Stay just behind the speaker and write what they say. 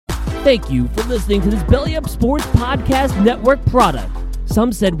Thank you for listening to this Belly Up Sports Podcast Network product.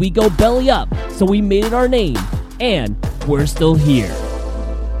 Some said we go belly up, so we made it our name, and we're still here.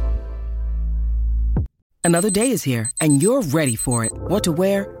 Another day is here, and you're ready for it. What to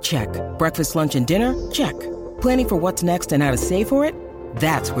wear? Check. Breakfast, lunch, and dinner? Check. Planning for what's next and how to save for it?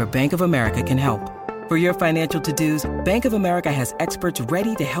 That's where Bank of America can help. For your financial to-dos, Bank of America has experts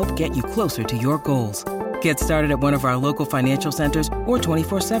ready to help get you closer to your goals. Get started at one of our local financial centers or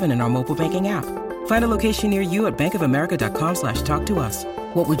 24/7 in our mobile banking app. Find a location near you at bankofamerica.com/talktous.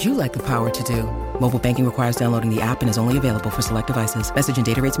 What would you like the power to do? Mobile banking requires downloading the app and is only available for select devices. Message and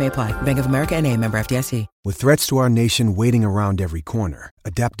data rates may apply. Bank of America NA, member FDIC. With threats to our nation waiting around every corner,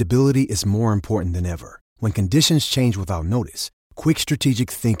 adaptability is more important than ever. When conditions change without notice, quick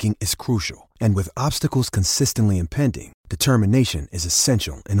strategic thinking is crucial. And with obstacles consistently impending, determination is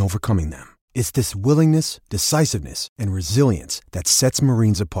essential in overcoming them. It's this willingness, decisiveness, and resilience that sets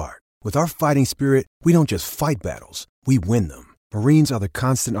Marines apart. With our fighting spirit, we don't just fight battles, we win them. Marines are the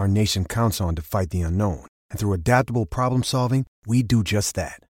constant our nation counts on to fight the unknown. And through adaptable problem solving, we do just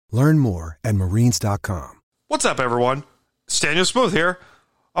that. Learn more at marines.com. What's up, everyone? It's Daniel Smooth here.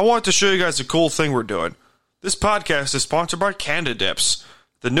 I wanted to show you guys a cool thing we're doing. This podcast is sponsored by Canada Dips,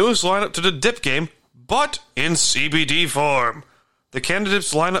 the newest lineup to the dip game, but in CBD form. The Canada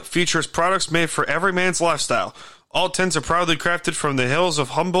Dips lineup features products made for every man's lifestyle. All tins are proudly crafted from the hills of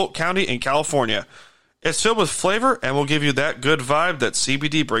Humboldt County in California. It's filled with flavor and will give you that good vibe that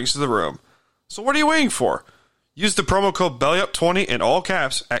CBD brings to the room. So what are you waiting for? Use the promo code BELLYUP20 in all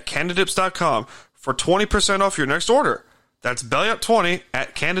caps at CanadaDips.com for 20% off your next order. That's BELLYUP20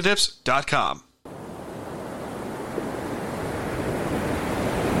 at CanadaDips.com.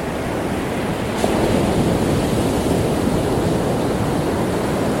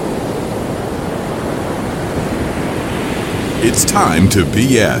 It's time to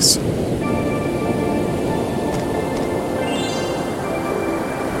BS.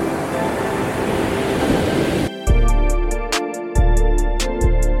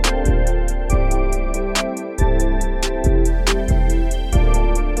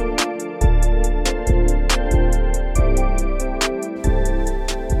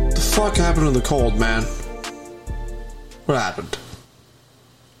 The fuck happened in the cold, man? What happened?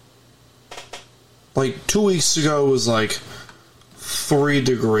 Like 2 weeks ago it was like 3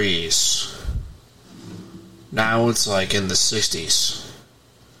 degrees. Now it's like in the 60s.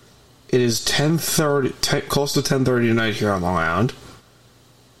 It is 10:30, close to 10:30 tonight here on Long Island.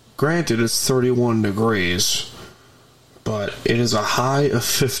 Granted, it's 31 degrees, but it is a high of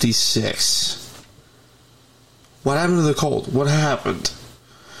 56. What happened to the cold? What happened?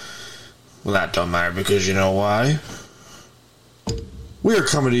 Well, that don't matter because you know why? We are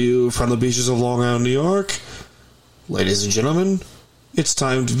coming to you from the beaches of Long Island, New York. Ladies and gentlemen, it's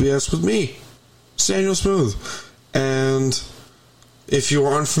time to BS with me, Daniel Smooth. And if you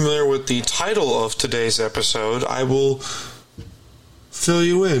are unfamiliar with the title of today's episode, I will fill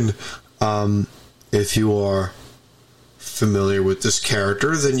you in. If you are familiar with this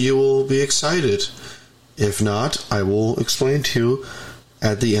character, then you will be excited. If not, I will explain to you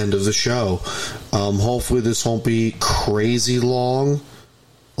at the end of the show. Hopefully this won't be crazy long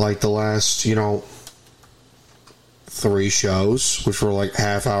like the last, 3 shows, which were like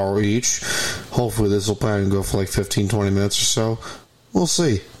half hour each. Hopefully this will probably go for like 15-20 minutes or so. We'll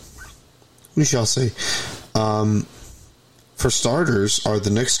see. We shall see. For starters, are the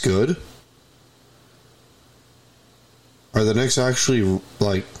Knicks good? Are the Knicks actually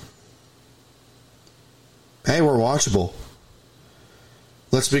like, hey, we're watchable?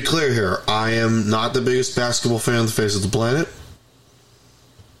 Let's be clear here. I am not the biggest basketball fan on the face of the planet.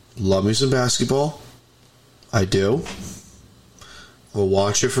 Love me some basketball. I do. I'll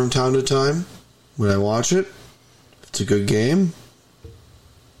watch it from time to time. When I watch it, if it's a good game,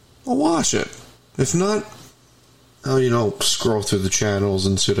 I'll watch it. If not, I'll, scroll through the channels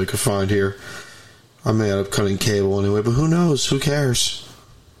and see what I can find here. I may end up cutting cable anyway, but who knows? Who cares?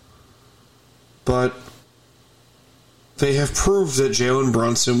 But they have proved that Jalen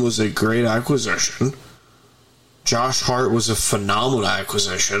Brunson was a great acquisition. Josh Hart was a phenomenal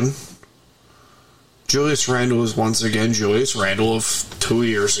acquisition. Julius Randle is once again Julius Randle of 2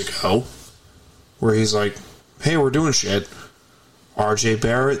 years ago, where he's like, hey, we're doing shit. R.J.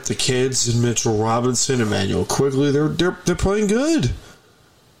 Barrett, the kids, and Mitchell Robinson, Emmanuel Quigley, they're playing good.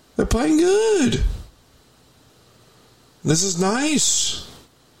 They're playing good. This is nice.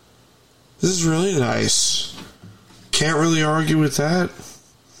 This is really nice. Can't really argue with that.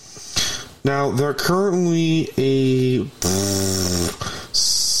 Now, they're currently a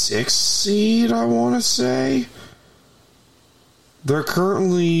 6th seed, I want to say. They're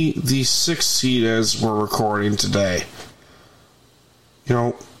currently the 6th seed as we're recording today.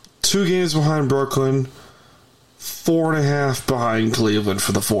 2 games behind Brooklyn, 4.5 behind Cleveland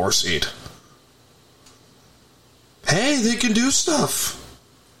for the 4 seed. Hey, they can do stuff.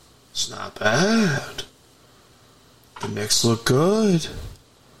 It's not bad. The Knicks look good.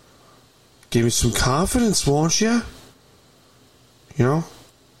 Give me some confidence, won't you?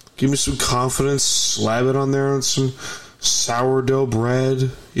 Give me some confidence. Slap it on there on some sourdough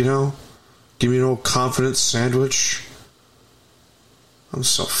bread, Give me an old confidence sandwich. I'm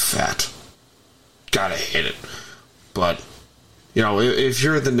so fat. Gotta hate it. But, if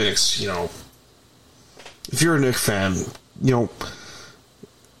you're the Knicks, if you're a Knicks fan,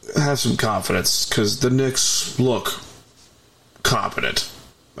 have some confidence, because the Knicks look competent.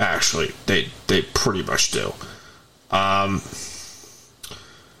 Actually, they pretty much do.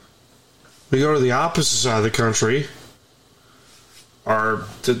 We go to the opposite side of the country.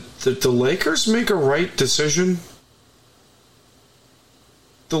 Did the Lakers make a right decision?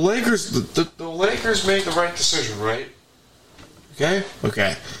 The Lakers made the right decision, right?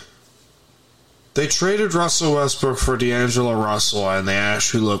 Okay. They traded Russell Westbrook for D'Angelo Russell, and they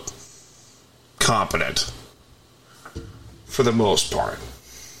actually look competent for the most part.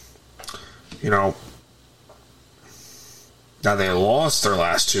 Now they lost their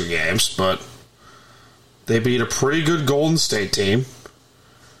last 2 games, but they beat a pretty good Golden State team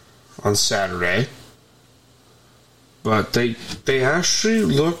on Saturday. But they actually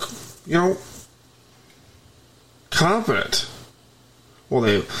look, competent.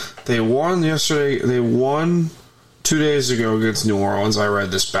 Well, they won yesterday. They won 2 days ago against New Orleans. I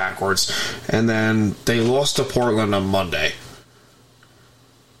read this backwards. And then they lost to Portland on Monday.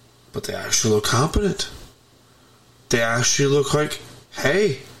 But they actually look competent. They actually look like,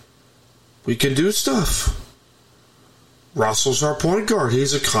 hey, we can do stuff. Russell's our point guard.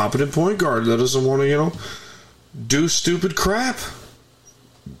 He's a competent point guard that doesn't want to, do stupid crap.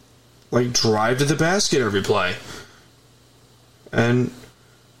 Like drive to the basket every play. And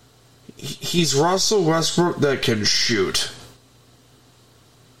he's Russell Westbrook that can shoot.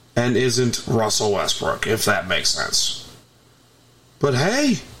 And isn't Russell Westbrook, if that makes sense. But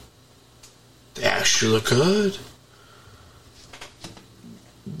hey, they actually look good.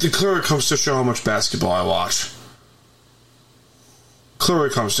 It clearly comes to show how much basketball I watch. Clearly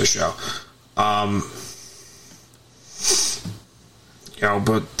comes to show.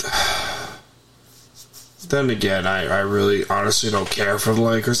 But then again, I really honestly don't care for the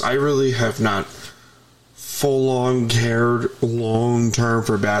Lakers. I really have not full-on cared long-term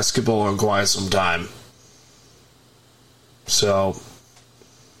for basketball in quite some time. So,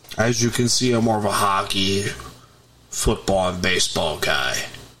 as you can see, I'm more of a hockey, football, and baseball guy.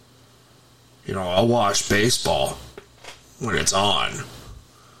 I'll watch baseball when it's on.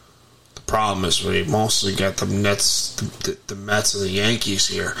 The problem is we mostly get the Mets and the Yankees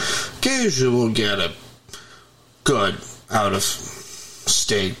here. Occasionally we'll get a good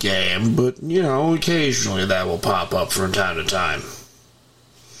out-of-state game, but, occasionally that will pop up from time to time.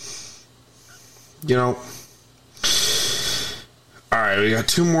 Alright, we got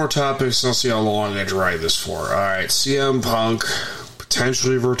 2 more topics, and I'll see how long I can write this for. Alright, CM Punk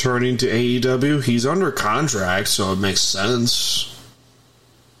potentially returning to AEW. He's under contract, so it makes sense.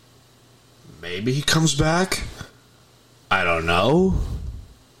 Maybe he comes back. I don't know.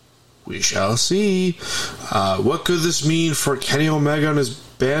 We shall see. What could this mean for Kenny Omega and his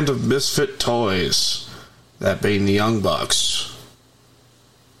band of misfit toys? That being the Young Bucks.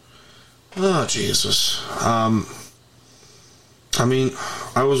 Oh, Jesus.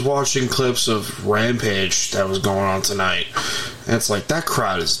 I was watching clips of Rampage that was going on tonight, and it's like, that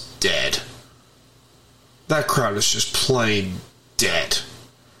crowd is dead. That crowd is just plain dead.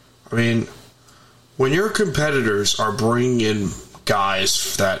 When your competitors are bringing in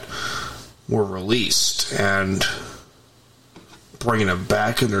guys that were released and bringing them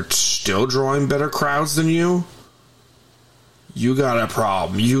back and they're still drawing better crowds than you got a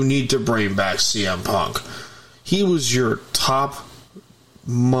problem. You need to bring back CM Punk. He was your top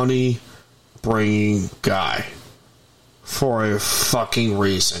money bringing guy for a fucking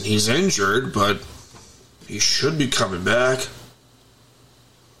reason. He's injured, but he should be coming back.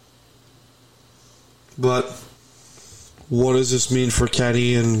 But what does this mean for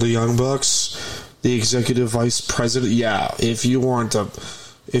Kenny and the Young Bucks? The executive vice president? Yeah, if you weren't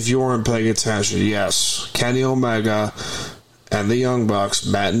paying attention, yes. Kenny Omega and the Young Bucks,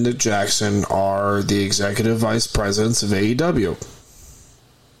 Matt and Nick Jackson, are the executive vice presidents of AEW.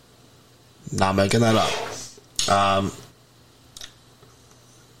 Not making that up.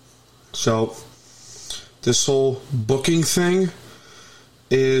 So, this whole booking thing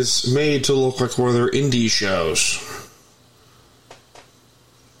is made to look like one of their indie shows.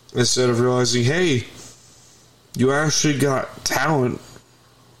 Instead of realizing, hey, you actually got talent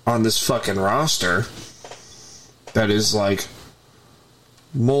on this fucking roster that is like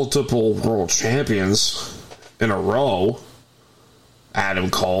multiple world champions in a row. Adam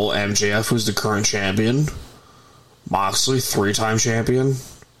Cole, MJF, who's the current champion. Moxley, 3-time champion.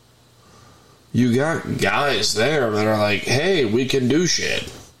 You got guys there that are like, hey, we can do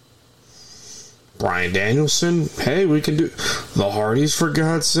shit. Bryan Danielson, hey, we can do... The Hardys, for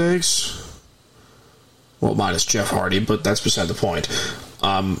God's sakes. Well, minus Jeff Hardy, but that's beside the point.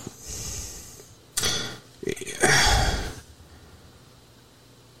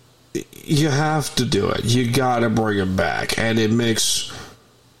 You have to do it. You gotta bring him back. And it makes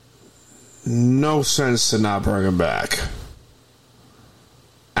no sense to not bring him back.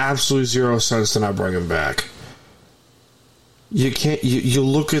 Absolutely zero sense to not bring him back. You can't... You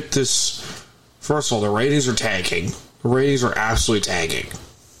look at this... First of all, the ratings are tanking. The ratings are absolutely tanking.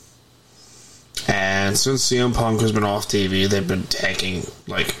 And since CM Punk has been off TV, they've been tanking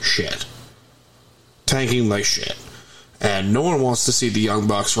like shit. Tanking like shit. And no one wants to see the Young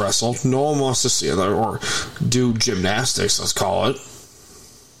Bucks wrestle. No one wants to see it, or do gymnastics, let's call it.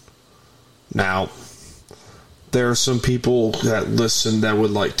 Now, there are some people that listen that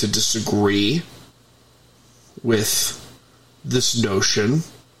would like to disagree with this notion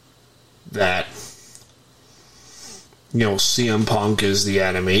that, you know, CM Punk is the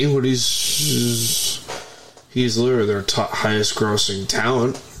enemy, but he's literally their highest grossing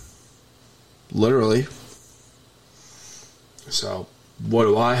talent. Literally. So, what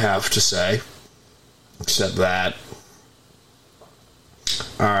do I have to say? Except that.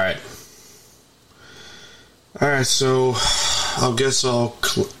 Alright. Alright, so I guess I'll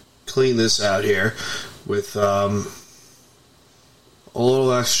clean this out here with a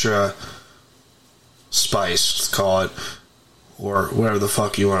little extra spice, let's call it, or whatever the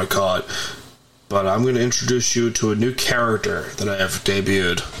fuck you want to call it. But I'm going to introduce you to a new character that I have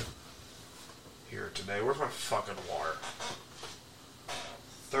debuted here today. Where's my fucking water?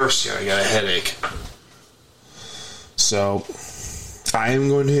 Thirsty, I got a headache. So, I am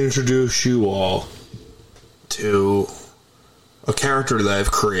going to introduce you all to a character that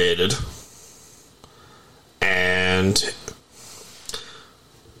I've created. And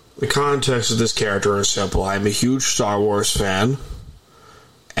the context of this character is simple. I'm a huge Star Wars fan,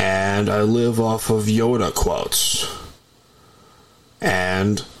 and I live off of Yoda quotes.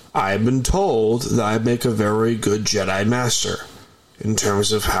 And I've been told that I make a very good Jedi Master in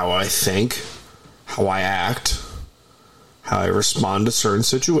terms of how I think, how I act, how I respond to certain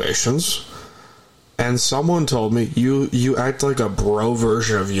situations. And someone told me, you act like a bro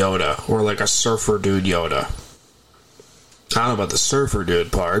version of Yoda, or like a surfer dude Yoda. I don't know about the surfer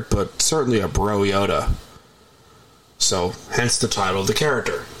dude part, but certainly a bro Yoda. So, hence the title of the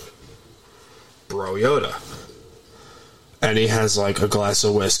character. Bro Yoda. And he has like a glass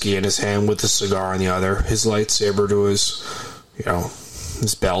of whiskey in his hand with a cigar in the other, his lightsaber to his, you know,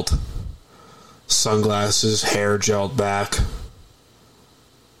 his belt, sunglasses, hair gelled back.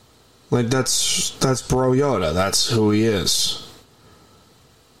 Like, that's Bro Yoda. That's who he is.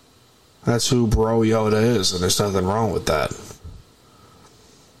 That's who Bro Yoda is, and there's nothing wrong with that.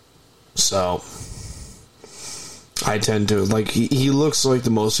 So, I tend to, like, he looks like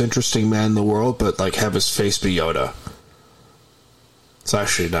the most interesting man in the world, but, like, have his face be Yoda. It's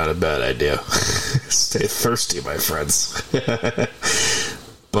actually not a bad idea. Stay thirsty, my friends.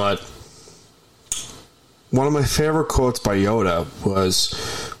 But, one of my favorite quotes by Yoda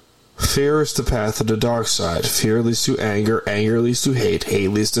was, "Fear is the path of the dark side. Fear leads to anger. Anger leads to hate. Hate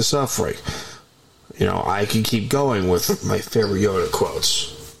leads to suffering." You know, I can keep going with my favorite Yoda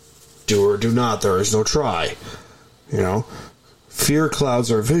quotes. Do or do not, there is no try. You know, fear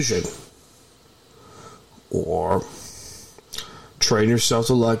clouds our vision. Or, train yourself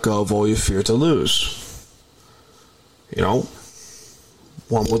to let go of all you fear to lose. You know,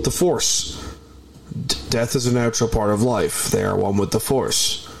 one with the Force. Death is a natural part of life. They are one with the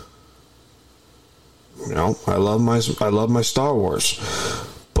Force. You know, I love my Star Wars,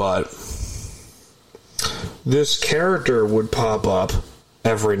 but this character would pop up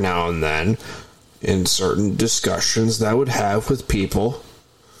every now and then in certain discussions that I would have with people,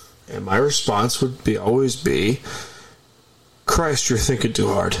 and my response would always be, "Christ, you're thinking too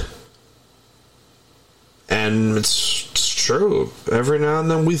hard." And it's true. Every now and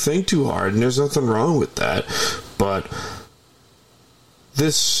then we think too hard, and there's nothing wrong with that. But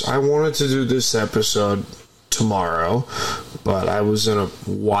I wanted to do this episode tomorrow, but I was in a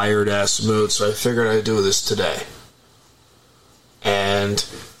wired-ass mood, so I figured I'd do this today. And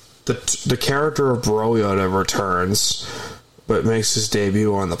the character of Bro Yoda returns, but makes his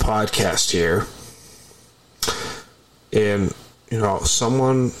debut on the podcast here. And,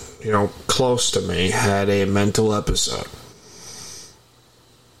 someone, close to me had a mental episode.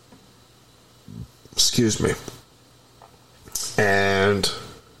 Excuse me. And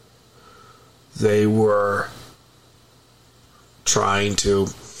they were trying to,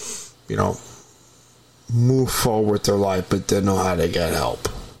 move forward with their life, but didn't know how to get help.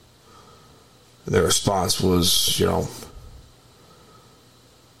 And their response was,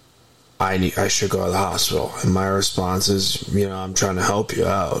 I should go to the hospital. And my response is, I'm trying to help you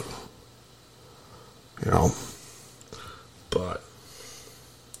out. But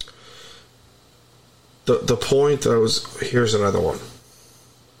the point that here's another one.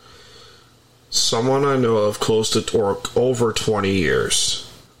 Someone I know of close to or over 20 years.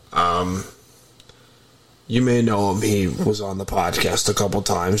 You may know him. He was on the podcast a couple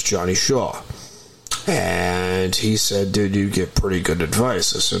times, Johnny Shaw. And he said, dude, you get pretty good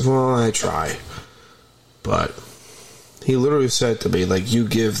advice. I said, well, I try. But he literally said to me, you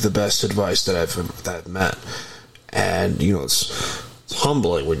give the best advice that I've met. And, it's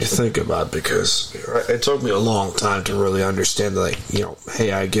humbling when you think about it, because it took me a long time to really understand that,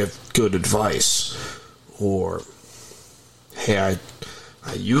 hey, I give good advice. Or, hey,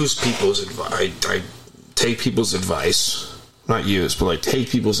 I use people's advice. I take people's advice. Not use, but take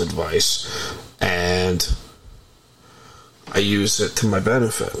people's advice. And I use it to my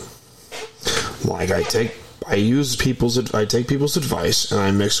benefit. I take people's advice and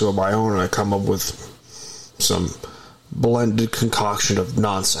I mix it with my own, and I come up with some blended concoction of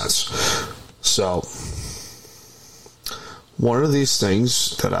nonsense. So, one of these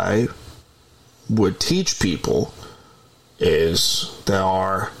things that I would teach people is there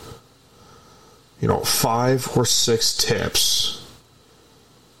are, 5 or 6 tips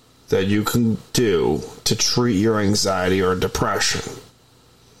that you can do to treat your anxiety or depression.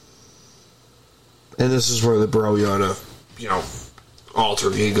 And this is where the Bro Yoda,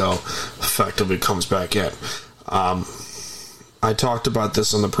 alter ego effectively comes back in. I talked about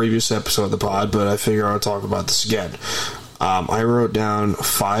this on the previous episode of the pod, but I figure I'll talk about this again. I wrote down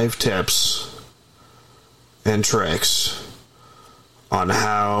 5 tips and tricks on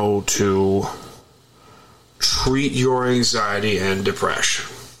how to treat your anxiety and depression.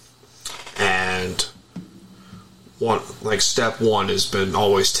 And step 1 has been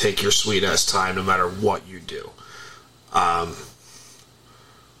always take your sweet ass time no matter what you do.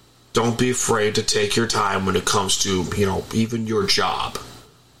 Don't be afraid to take your time when it comes to, even your job.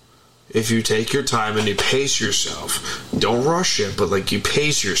 If you take your time and you pace yourself, don't rush it, but you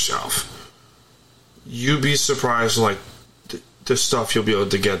pace yourself, you'd be surprised the stuff you'll be able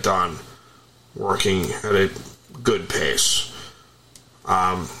to get done working at a good pace.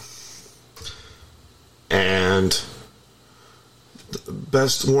 And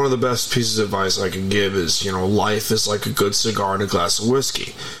one of the best pieces of advice I can give is, life is like a good cigar and a glass of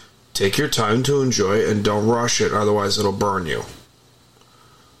whiskey. Take your time to enjoy it and don't rush it, otherwise it'll burn you.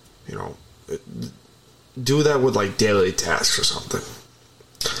 Do that with daily tasks or something.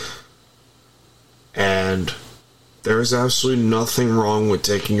 And there's absolutely nothing wrong with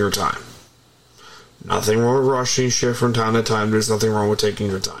taking your time. Nothing wrong with rushing shit from time to time. There's nothing wrong with taking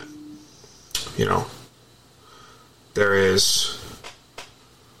your time. There is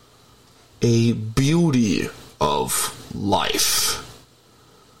a beauty of life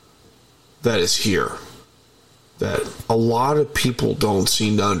that is here that a lot of people don't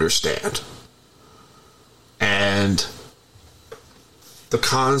seem to understand. And the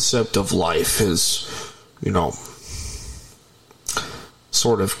concept of life is,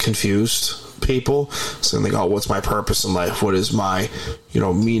 sort of confused people. Saying what's my purpose in life? What is my,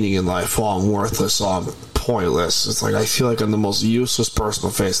 meaning in life? Oh, I'm worthless. Oh, I'm pointless. It's I feel like I'm the most useless person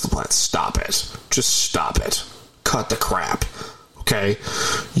on the face of the planet. Stop it. Just stop it. Cut the crap. Okay?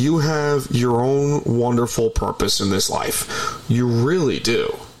 You have your own wonderful purpose in this life. You really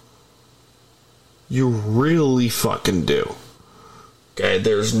do. You really fucking do. Okay?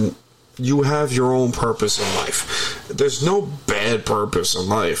 You have your own purpose in life. There's no bad purpose in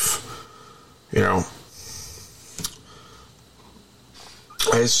life.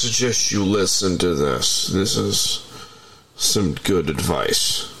 I suggest you listen to this. This is some good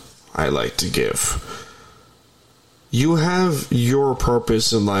advice I like to give. You have your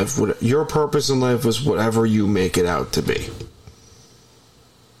purpose in life. Your purpose in life is whatever you make it out to be.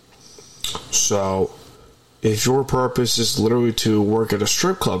 So, if your purpose is literally to work at a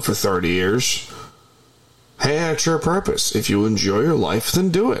strip club for 30 years, hey, that's your purpose. If you enjoy your life, then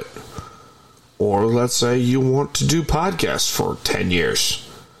do it. Or let's say you want to do podcasts for 10 years.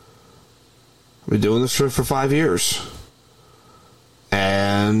 I've been doing this for 5 years.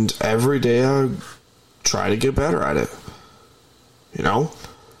 And every day I try to get better at it. You know?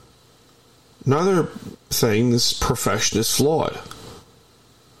 Another thing, this perfection is flawed.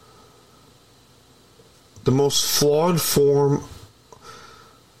 The most flawed form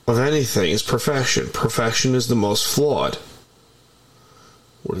of anything is perfection. Perfection is the most flawed.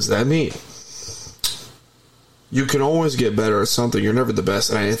 What does that mean? You can always get better at something. You're never the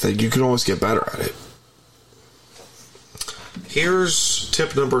best at anything. You can always get better at it. Here's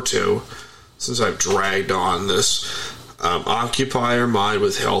tip number 2, since I've dragged on this. Occupy your mind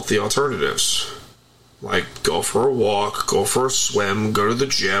with healthy alternatives. Like, go for a walk, go for a swim, go to the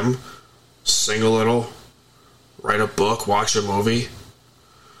gym, sing a little, write a book, watch a movie.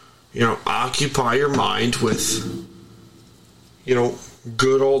 You know, occupy your mind with, you know,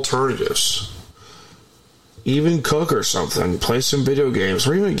 good alternatives. Even cook or something, play some video games,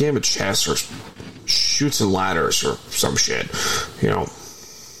 or even a game of chess, or shoot some ladders, or some shit. You know,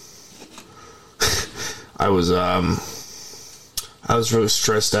 I was really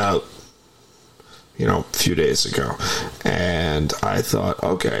stressed out, you know, a few days ago, and I thought,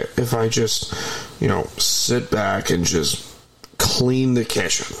 okay, if I just, you know, sit back and just clean the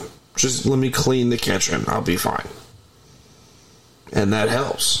kitchen, just let me clean the kitchen, I'll be fine. And that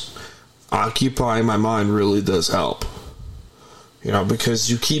helps. Occupying my mind really does help. You know,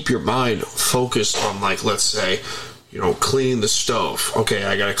 because you keep your mind focused on, like, let's say, you know, clean the stove. Okay,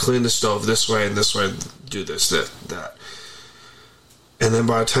 I gotta clean the stove this way and this way, do this, that. And then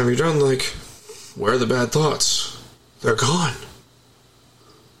by the time you're done, like, where are the bad thoughts? They're gone.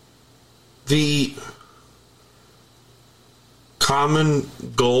 The common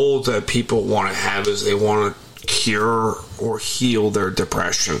goal that people want to have is they want to cure or heal their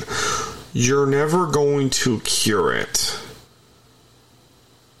depression. You're never going to cure it.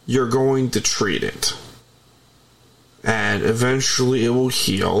 You're going to treat it. And eventually it will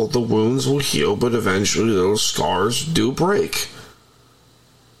heal. The wounds will heal, but eventually those scars do break.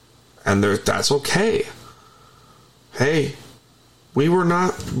 And that's okay. Hey, we were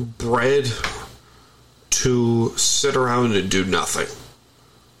not bred to sit around and do nothing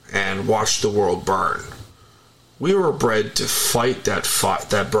and watch the world burn. We were bred to fight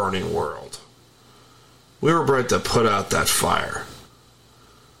that burning world. We were bred to put out that fire.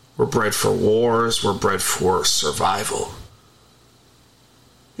 We're bred for wars. We're bred for survival.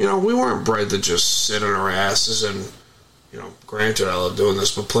 You know, we weren't bred to just sit on our asses and, you know, granted I love doing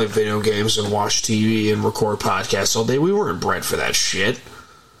this, but play video games and watch TV and record podcasts all day. We weren't bred for that shit.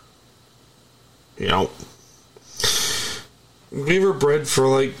 You know, we were bred for,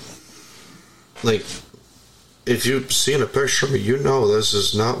 like, if you've seen a picture of me, you know this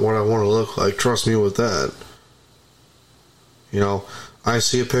is not what I want to look like. Trust me with that. You know, I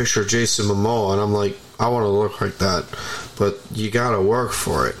see a picture of Jason Momoa and I'm like, I want to look like that. But you gotta work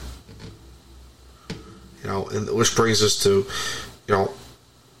for it. You know, and which brings us to, you know,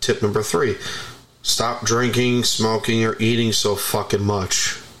 tip number 3. Stop drinking, smoking, or eating so fucking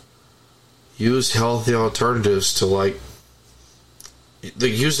much. Use healthy alternatives to, like,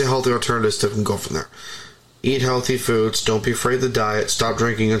 use the healthy alternatives to go from there. Eat healthy foods. Don't be afraid of the diet. Stop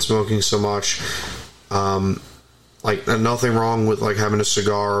drinking and smoking so much. Like, nothing wrong with, like, having a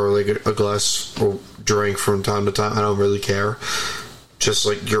cigar or, like, a glass or drink from time to time. I don't really care. Just,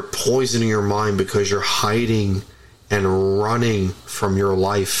 like, you're poisoning your mind because you're hiding and running from your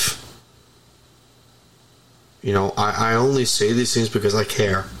life. You know, I only say these things because I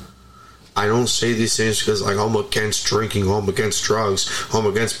care. I don't say these things because, like, I'm against drinking, I'm against drugs, I'm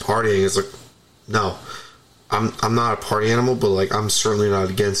against partying. It's like, no. I'm not a party animal, but, like, I'm certainly not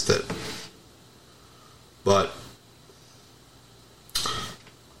against it. But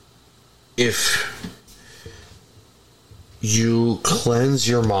if you cleanse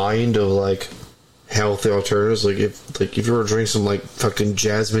your mind of, like, healthy alternatives, like if you were to drink some, like, fucking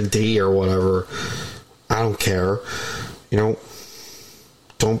jasmine tea or whatever, I don't care. You know,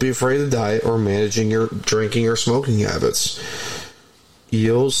 don't be afraid of the diet or managing your drinking or smoking habits.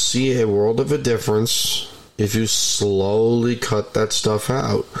 You'll see a world of a difference if you slowly cut that stuff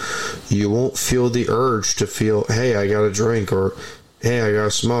out. You won't feel the urge to feel, hey, I gotta drink, or hey, I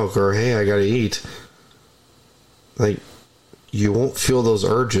gotta smoke, or hey, I gotta eat. Like, you won't feel those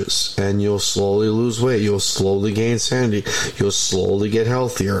urges, and you'll slowly lose weight. You'll slowly gain sanity. You'll slowly get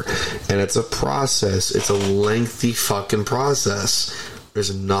healthier. And it's a process. It's a lengthy fucking process.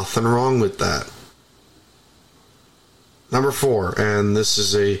 There's nothing wrong with that. Number 4, and this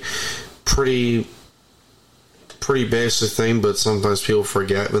is a pretty pretty basic thing, but sometimes people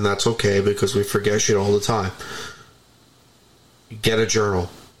forget, and that's okay because we forget shit all the time. Get a journal.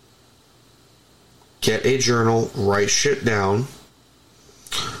 Get a journal, write shit down.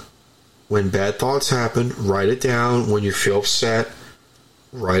 When bad thoughts happen, write it down. When you feel upset,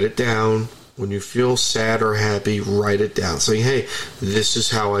 write it down. When you feel sad or happy, write it down. Saying, hey, this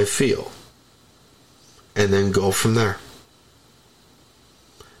is how I feel. And then go from there.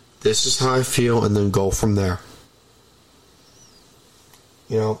 This is how I feel, and then go from there.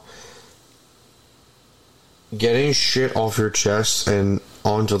 You know, getting shit off your chest and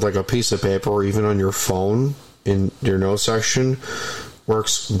onto like a piece of paper or even on your phone in your notes section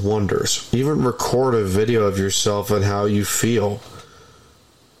works wonders. Even record a video of yourself and how you feel,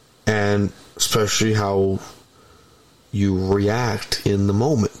 and especially how you react in the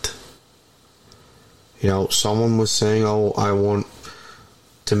moment. You know, someone was saying, oh, I want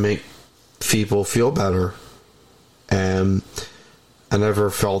to make people feel better, and I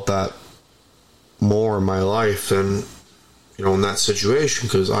never felt that more in my life than, you know, in that situation,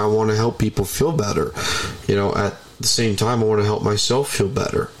 because I want to help people feel better. You know, at the same time, I want to help myself feel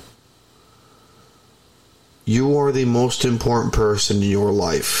better. You are the most important person in your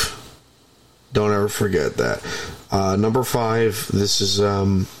life. Don't ever forget that. Number 5, this is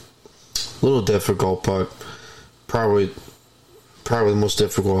a little difficult, but probably the most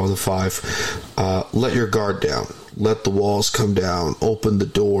difficult of the 5. Let your guard down. Let the walls come down. Open the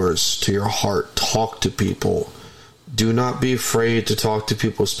doors to your heart. Talk to people. Do not be afraid to talk to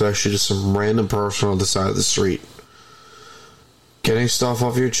people, especially to some random person on the side of the street. Getting stuff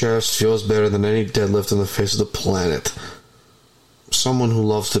off your chest feels better than any deadlift on the face of the planet. Someone who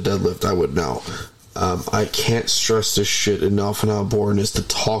loves to deadlift, I would know. I can't stress this shit enough and how important it is to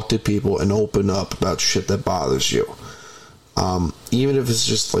talk to people and open up about shit that bothers you. Even if it's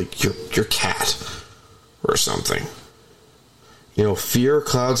just like your cat or something. You know, fear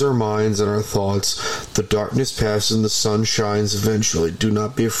clouds our minds and our thoughts. The darkness passes and the sun shines eventually. Do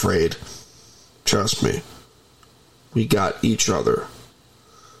not be afraid. Trust me. We got each other.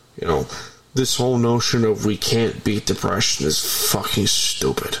 You know, this whole notion of we can't beat depression is fucking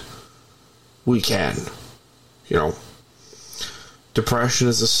stupid. We can. You know, depression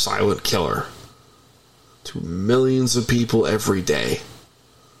is a silent killer to millions of people every day.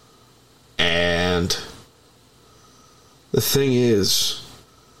 And the thing is,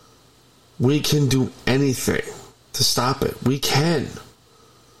 we can do anything to stop it. We can.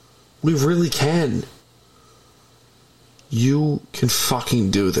 We really can. You can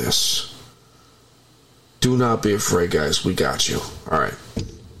fucking do this. Do not be afraid, guys. We got you. Alright.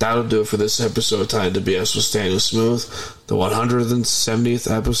 That'll do it for this episode of Time to BS with Daniel Smooth. The 170th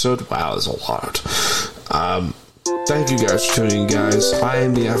episode. Wow, that's a lot. Thank you guys for tuning in, guys. I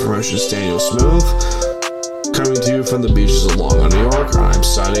am the aforementioned Daniel Smooth, coming to you from the beaches of Long Island, New York. I'm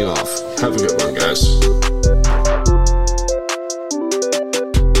signing off. Have a good one, guys.